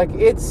sometimes. Like,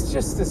 it's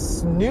just a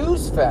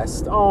snooze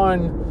fest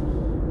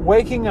on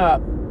waking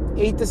up,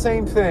 eat the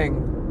same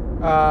thing,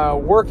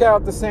 work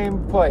out the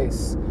same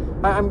place.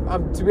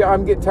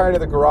 I'm getting tired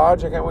of the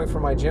garage. I can't wait for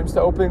my gyms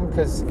to open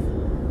because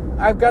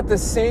I've got the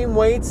same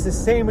weights, the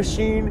same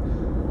machine,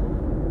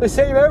 the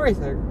same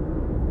everything.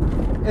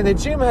 And the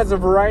gym has a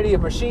variety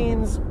of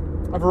machines,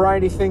 a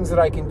variety of things that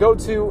I can go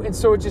to, and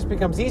so it just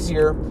becomes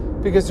easier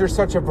because there's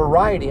such a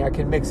variety. I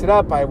can mix it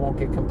up. I won't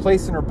get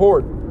complacent or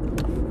bored.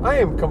 I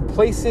am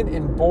complacent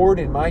and bored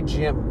in my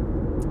gym.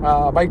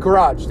 my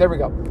garage. There we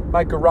go.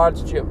 My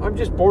garage gym. I'm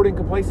just bored and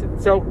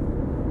complacent. So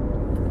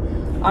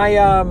I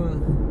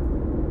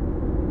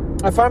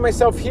find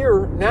myself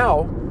here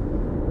now,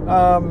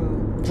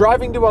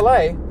 driving to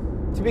LA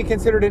to be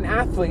considered an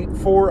athlete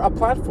for a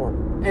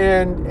platform.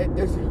 And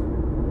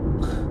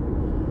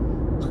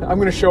I'm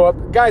going to show up.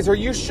 Guys, are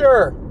you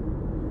sure?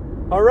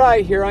 All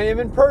right, here I am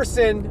in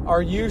person.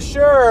 Are you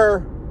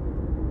sure?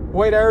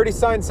 Wait, I already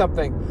signed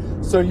something.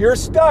 So you're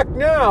stuck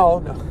now.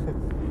 No.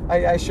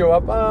 I show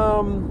up.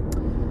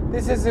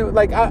 This isn't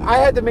like, I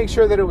had to make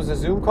sure that it was a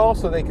Zoom call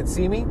so they could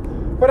see me.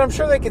 But I'm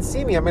sure they could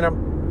see me. I mean,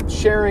 I'm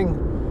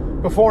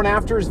sharing before and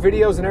afters,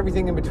 videos and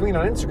everything in between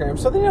on Instagram.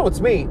 So they know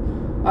it's me.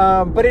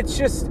 But it's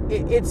just,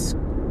 it's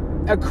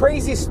a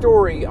crazy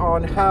story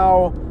on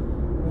how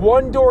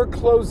one door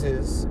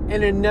closes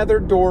and another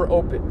door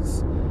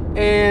opens.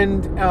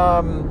 And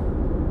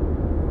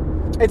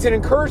it's an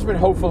encouragement,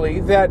 hopefully,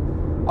 that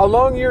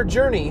along your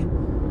journey,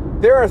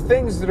 there are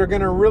things that are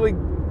going to really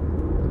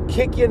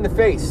kick you in the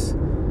face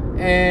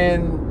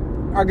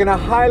and are going to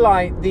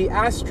highlight the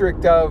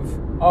asterisk of,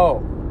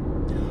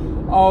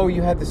 oh,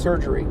 you had the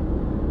surgery.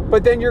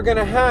 But then you're going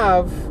to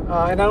have,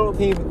 and I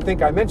don't even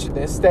think I mentioned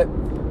this, that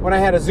when I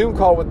had a Zoom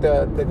call with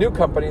the new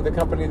company, the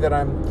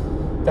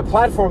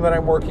platform that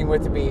I'm working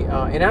with to be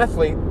an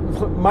athlete,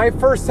 my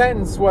first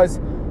sentence was,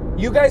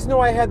 you guys know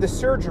I had the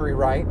surgery,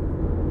 right?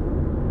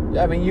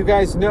 I mean, you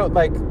guys know,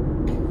 like,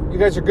 you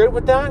guys are good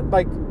with that?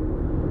 Like,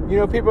 you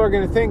know, people are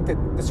going to think that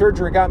the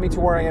surgery got me to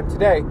where I am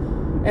today.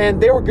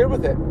 And they were good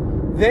with it.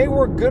 They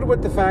were good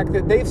with the fact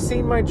that they've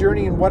seen my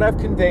journey and what I've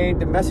conveyed,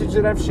 the message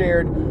that I've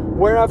shared,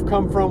 where I've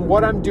come from,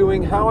 what I'm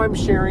doing, how I'm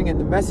sharing, and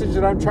the message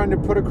that I'm trying to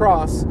put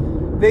across.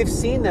 They've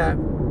seen that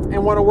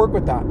and want to work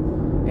with that.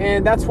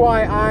 And that's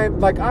why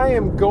I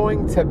am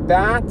going to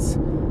bat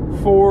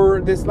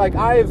for this. Like,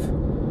 I've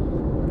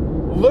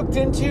looked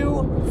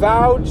into,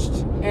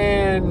 vouched,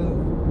 and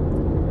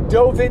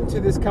dove into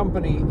this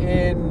company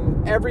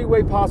in every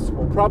way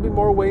possible, probably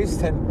more ways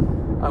than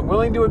I'm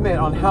willing to admit,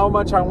 on how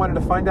much I wanted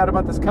to find out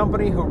about this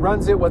company, who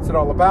runs it, what's it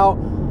all about.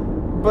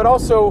 But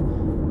also,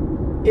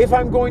 if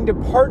I'm going to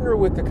partner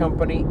with the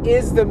company,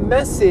 is the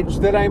message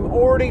that I'm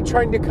already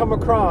trying to come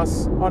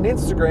across on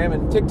Instagram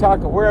and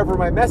TikTok or wherever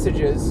my message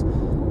is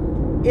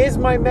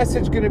my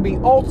message going to be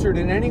altered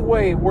in any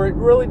way where it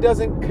really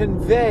doesn't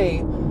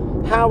convey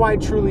how I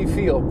truly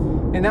feel?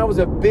 And that was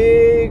a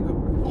big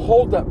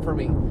holdup for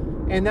me.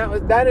 And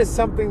that is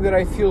something that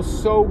I feel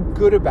so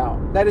good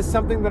about. That is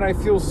something that I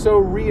feel so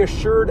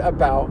reassured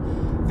about,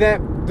 that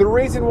the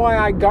reason why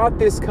I got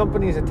this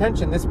company's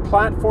attention, this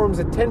platform's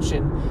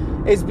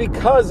attention, is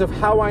because of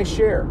how I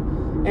share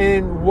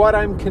and what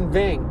I'm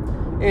conveying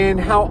and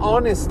how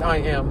honest I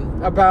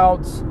am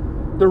about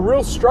the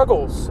real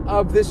struggles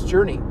of this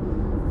journey.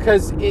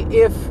 Because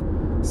if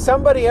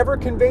somebody ever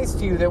conveys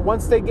to you that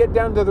once they get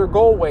down to their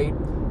goal weight,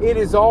 it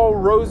is all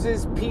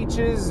roses,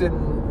 peaches,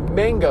 and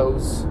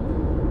mangoes.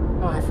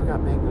 Oh, I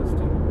forgot mangoes,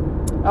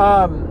 dude.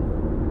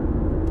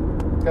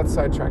 Got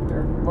sidetracked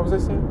there. What was I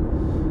saying?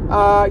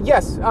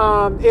 Yes.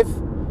 If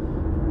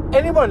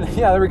anyone,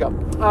 yeah, there we go.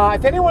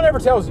 If anyone ever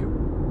tells you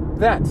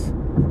that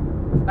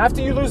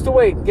after you lose the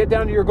weight and get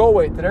down to your goal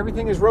weight, that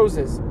everything is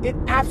roses, it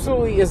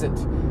absolutely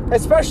isn't.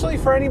 Especially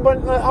for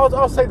anyone,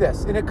 I'll say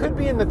this, and it could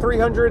be in the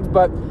 300s,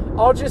 but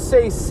I'll just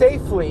say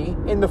safely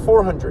in the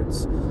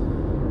 400s.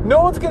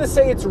 No one's going to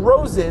say it's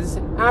roses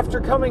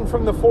after coming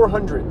from the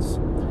 400s.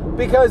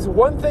 Because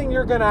one thing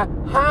you're going to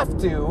have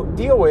to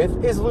deal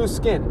with is loose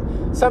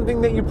skin. Something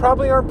that you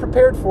probably aren't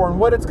prepared for and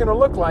what it's going to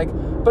look like.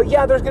 But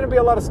yeah, there's going to be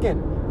a lot of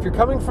skin. If you're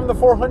coming from the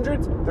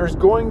 400s, there's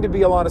going to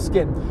be a lot of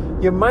skin.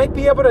 You might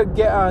be able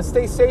to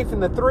stay safe in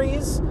the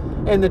 3s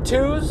and the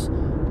 2s.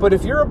 But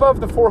if you're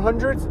above the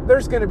 400s,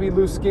 there's going to be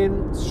loose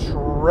skin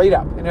straight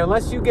up. And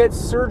unless you get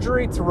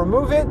surgery to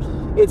remove it,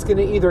 it's going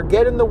to either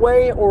get in the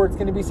way or it's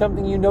going to be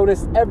something you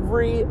notice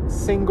every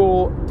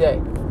single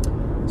day.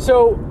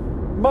 So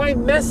my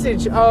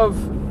message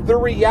of the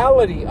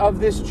reality of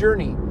this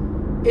journey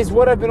is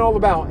what I've been all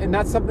about. And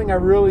that's something I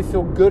really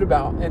feel good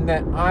about, and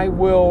that I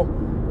will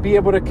be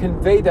able to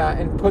convey that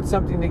and put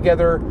something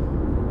together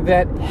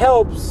that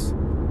helps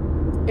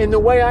in the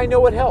way I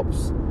know it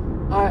helps.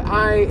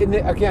 It's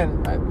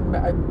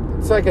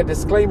like a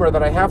disclaimer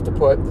that I have to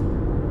put.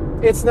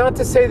 It's not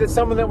to say that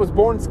someone that was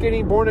born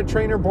skinny, born a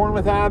trainer, born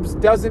with abs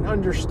doesn't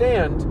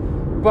understand,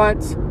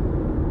 but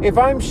if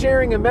I'm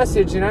sharing a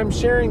message and I'm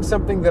sharing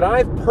something that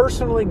I've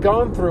personally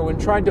gone through and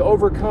tried to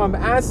overcome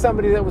as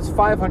somebody that was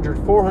 500,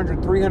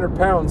 400, 300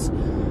 pounds,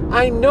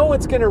 I know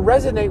it's going to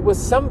resonate with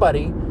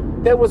somebody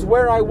that was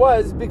where I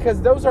was,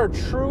 because those are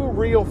true,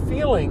 real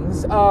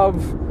feelings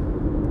of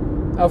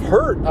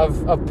hurt,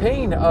 of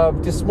pain, of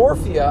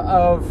dysmorphia,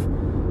 of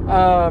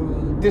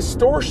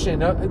distortion,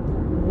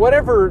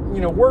 whatever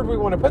word we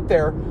want to put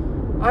there.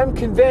 I'm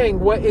conveying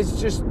what is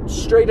just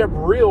straight up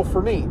real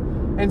for me.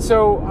 And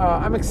so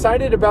I'm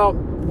excited about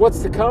what's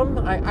to come.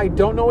 I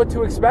don't know what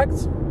to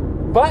expect,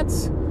 but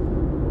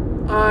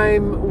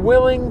I'm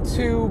willing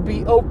to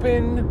be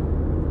open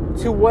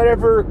to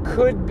whatever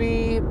could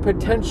be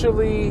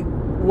potentially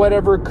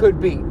whatever it could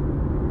be.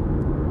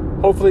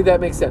 Hopefully that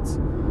makes sense.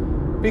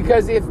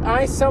 Because if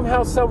I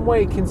somehow, some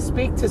way can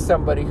speak to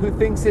somebody who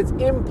thinks it's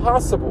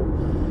impossible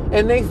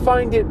and they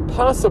find it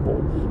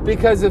possible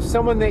because of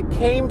someone that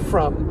came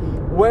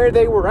from where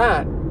they were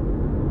at,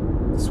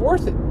 it's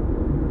worth it.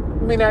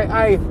 I mean,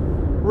 I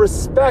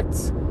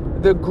respect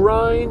the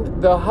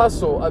grind, the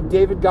hustle of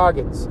David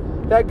Goggins.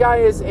 That guy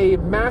is a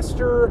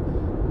master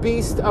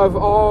beast of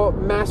all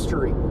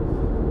mastery.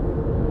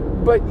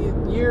 But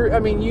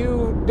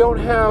you don't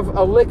have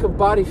a lick of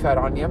body fat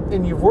on you,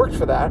 and you've worked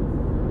for that.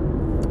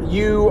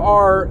 You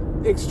are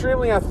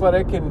extremely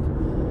athletic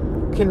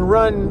and can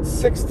run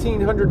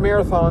 1,600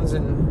 marathons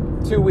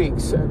in 2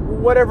 weeks,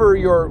 whatever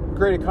your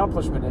great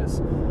accomplishment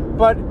is.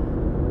 But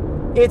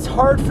it's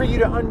hard for you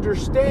to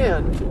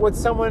understand what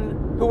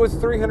someone who was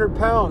 300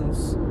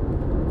 pounds,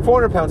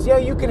 400 pounds. Yeah,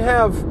 you can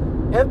have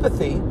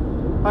empathy.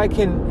 I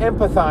can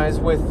empathize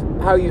with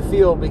how you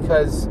feel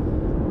because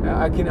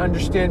I can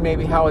understand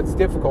maybe how it's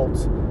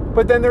difficult.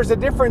 But then there's a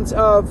difference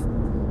of,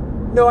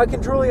 no, I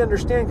can truly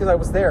understand because I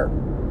was there.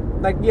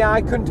 Like, yeah,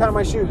 I couldn't tie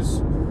my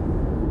shoes.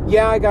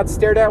 Yeah, I got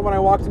stared at when I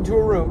walked into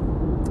a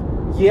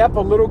room. Yep,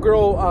 a little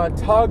girl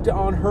tugged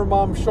on her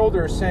mom's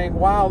shoulder saying,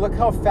 wow, look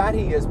how fat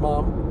he is,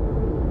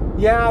 Mom.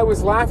 Yeah, I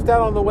was laughed at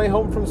on the way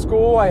home from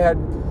school. I had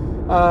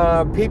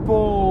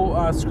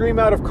people scream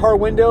out of car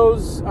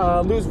windows,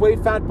 lose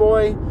weight, fat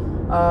boy.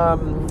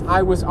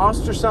 I was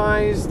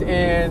ostracized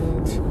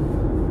and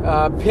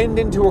pinned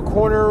into a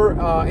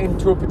corner,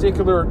 into a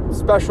particular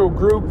special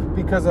group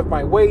because of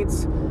my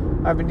weight.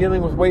 I've been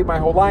dealing with weight my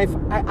whole life.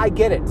 I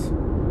get it.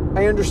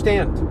 I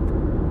understand.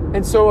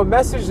 And so a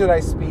message that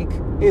I speak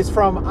is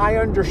from I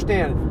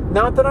understand.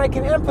 Not that I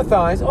can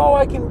empathize. Oh,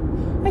 I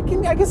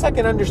guess I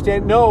can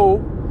understand.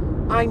 No,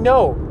 I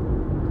know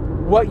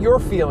what you're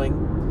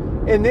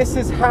feeling. And this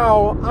is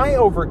how I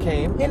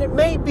overcame. And it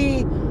may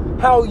be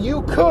how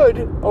you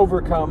could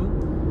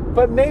overcome,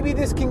 but maybe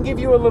this can give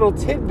you a little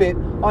tidbit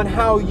on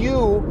how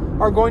you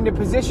are going to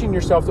position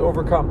yourself to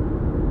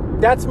overcome.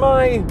 That's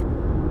my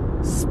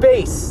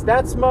space.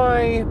 That's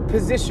my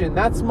position.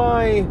 That's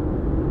my,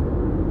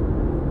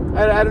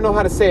 I don't know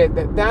how to say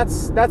it.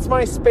 That's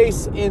my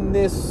space in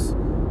this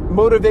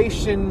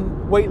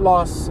motivation, weight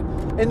loss.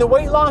 In the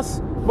weight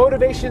loss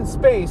motivation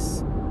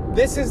space,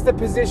 this is the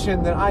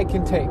position that I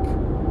can take.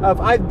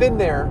 I've been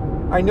there.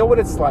 I know what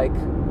it's like.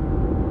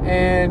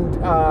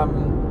 And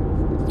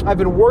I've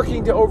been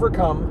working to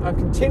overcome. I'm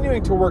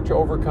continuing to work to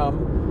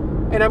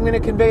overcome. And I'm going to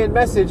convey a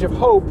message of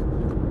hope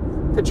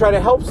to try to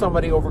help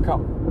somebody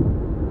overcome.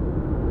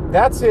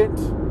 That's it.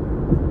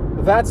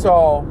 That's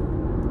all.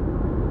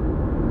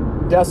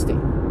 Dusty.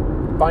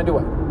 Find a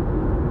way.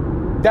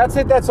 That's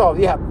it. That's all.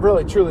 Yeah,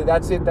 really, truly.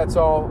 That's it. That's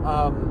all.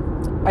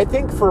 I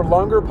think for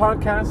longer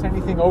podcasts,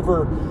 anything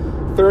over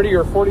 30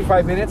 or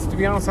 45 minutes, to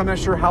be honest, I'm not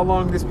sure how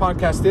long this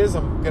podcast is.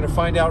 I'm going to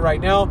find out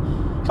right now.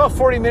 About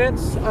 40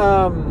 minutes.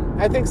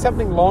 I think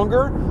something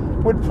longer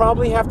would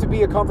probably have to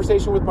be a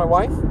conversation with my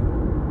wife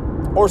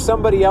or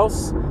somebody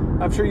else.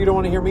 I'm sure you don't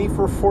want to hear me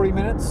for 40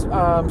 minutes.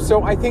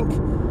 So I think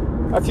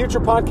a future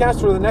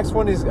podcast or the next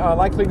one is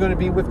likely going to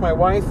be with my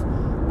wife.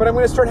 But I'm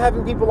going to start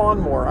having people on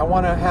more. I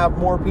want to have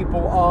more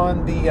people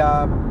on the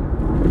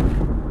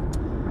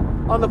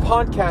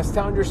podcast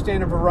to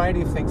understand a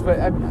variety of things. But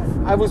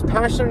I was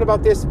passionate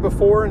about this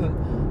before, and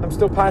I'm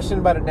still passionate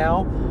about it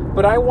now.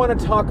 But I want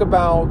to talk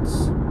about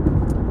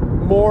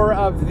more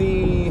of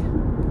the,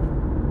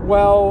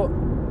 well,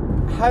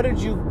 how did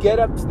you get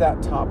up to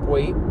that top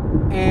weight?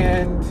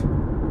 And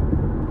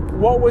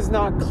what was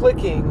not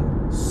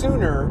clicking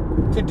sooner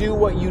to do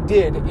what you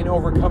did in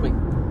overcoming?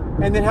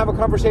 And then have a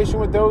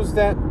conversation with those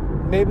that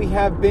maybe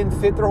have been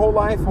fit their whole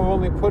life, have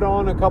only put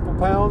on a couple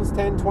pounds,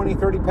 10, 20,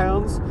 30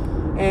 pounds,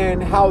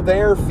 and how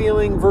they're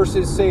feeling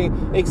versus, say,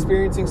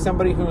 experiencing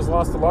somebody who has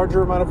lost a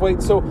larger amount of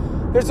weight. So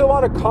there's a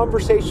lot of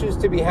conversations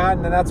to be had,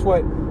 and that's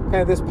what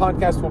kind of this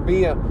podcast will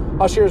be.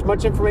 I'll share as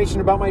much information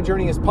about my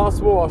journey as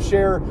possible. I'll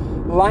share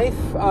life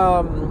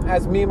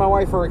as me and my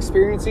wife are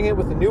experiencing it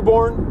with a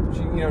newborn.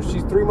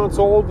 She's 3 months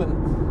old,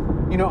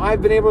 and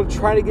I've been able to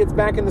try to get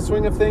back in the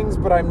swing of things,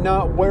 but I'm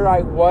not where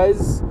I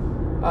was,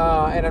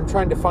 and I'm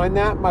trying to find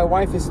that. My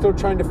wife is still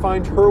trying to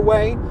find her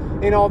way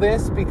in all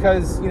this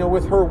because,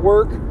 with her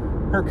work,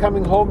 her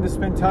coming home to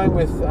spend time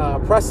with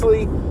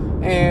Presley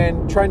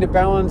and trying to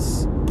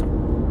balance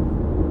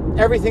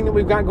everything that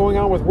we've got going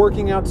on with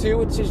working out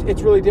too,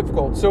 it's really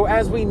difficult. So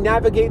as we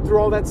navigate through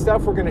all that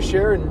stuff, we're going to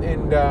share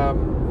and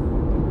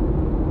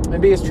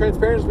be as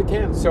transparent as we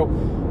can. So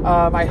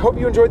I hope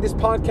you enjoyed this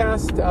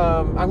podcast.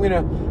 I'm going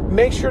to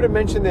make sure to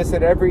mention this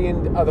at every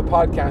end of the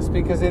podcast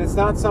because it's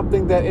not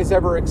something that is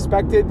ever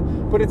expected,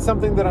 but it's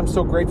something that I'm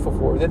so grateful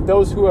for. That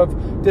those who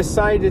have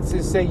decided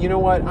to say, you know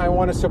what, I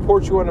want to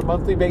support you on a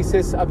monthly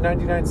basis of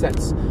 99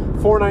 cents,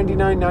 $4.99,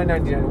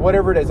 $9.99,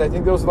 whatever it is. I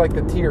think those are like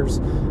the tiers.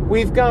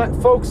 We've got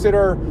folks that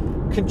are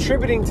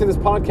contributing to this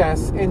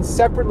podcast, and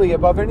separately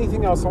above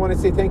anything else, I want to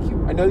say thank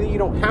you. I know that you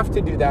don't have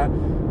to do that,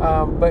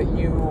 but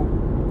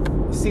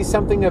you see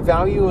something of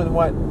value in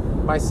what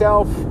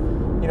myself,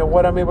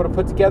 what I'm able to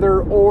put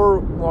together or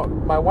what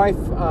my wife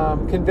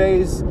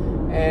conveys,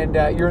 and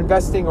you're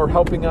investing or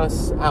helping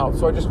us out.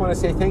 So I just want to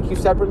say thank you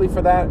separately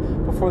for that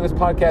before this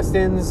podcast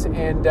ends.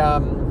 And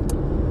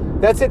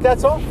that's it.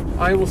 That's all.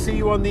 I will see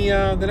you on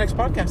the next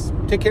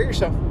podcast. Take care of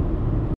yourself.